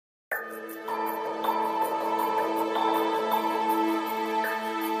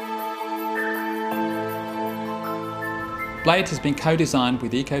Blade has been co-designed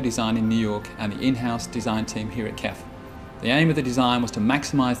with Eco Design in New York and the in-house design team here at KEF. The aim of the design was to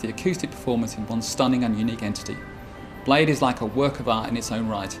maximise the acoustic performance in one stunning and unique entity. Blade is like a work of art in its own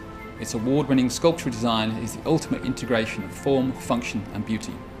right. Its award-winning sculptural design is the ultimate integration of form, function and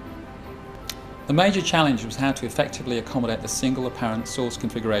beauty. The major challenge was how to effectively accommodate the single apparent source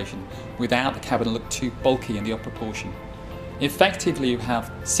configuration without the cabinet look too bulky in the upper portion. Effectively, you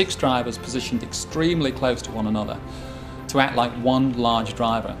have 6 drivers positioned extremely close to one another to act like one large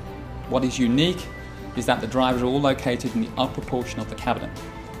driver. What is unique is that the drivers are all located in the upper portion of the cabinet.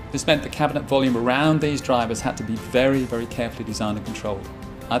 This meant the cabinet volume around these drivers had to be very, very carefully designed and controlled.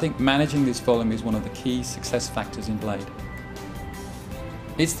 I think managing this volume is one of the key success factors in Blade.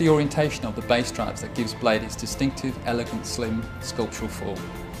 It's the orientation of the bass drives that gives Blade its distinctive, elegant, slim, sculptural form.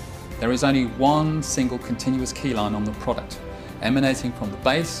 There is only one single continuous keyline on the product, emanating from the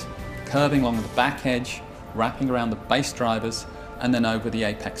bass, curving along the back edge, wrapping around the bass drivers, and then over the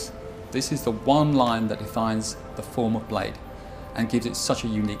apex. This is the one line that defines the form of Blade and gives it such a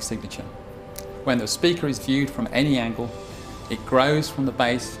unique signature. When the speaker is viewed from any angle, it grows from the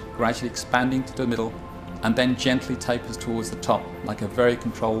bass, gradually expanding to the middle, and then gently tapers towards the top like a very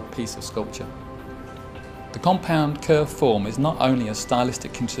controlled piece of sculpture. The compound curved form is not only a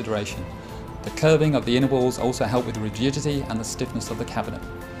stylistic consideration. The curving of the inner walls also help with the rigidity and the stiffness of the cabinet.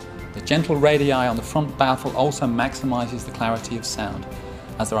 The gentle radii on the front baffle also maximises the clarity of sound,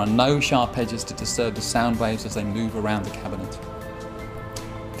 as there are no sharp edges to disturb the sound waves as they move around the cabinet.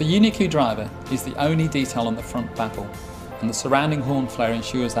 The Uni-Q driver is the only detail on the front baffle, and the surrounding horn flare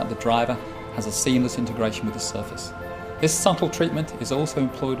ensures that the driver has a seamless integration with the surface. This subtle treatment is also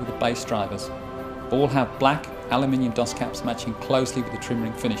employed with the bass drivers. All have black aluminium dust caps matching closely with the trim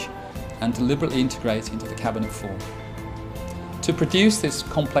ring finish and deliberately integrate into the cabinet form. To produce this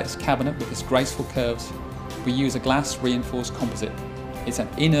complex cabinet with its graceful curves, we use a glass reinforced composite. It's an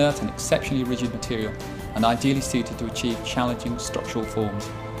inert and exceptionally rigid material and ideally suited to achieve challenging structural forms.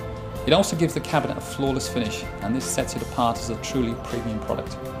 It also gives the cabinet a flawless finish, and this sets it apart as a truly premium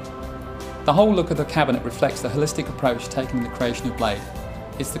product. The whole look of the cabinet reflects the holistic approach taken in the creation of Blade.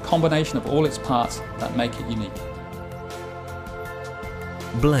 It's the combination of all its parts that make it unique.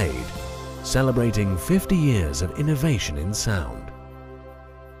 Blade, celebrating 50 years of innovation in sound.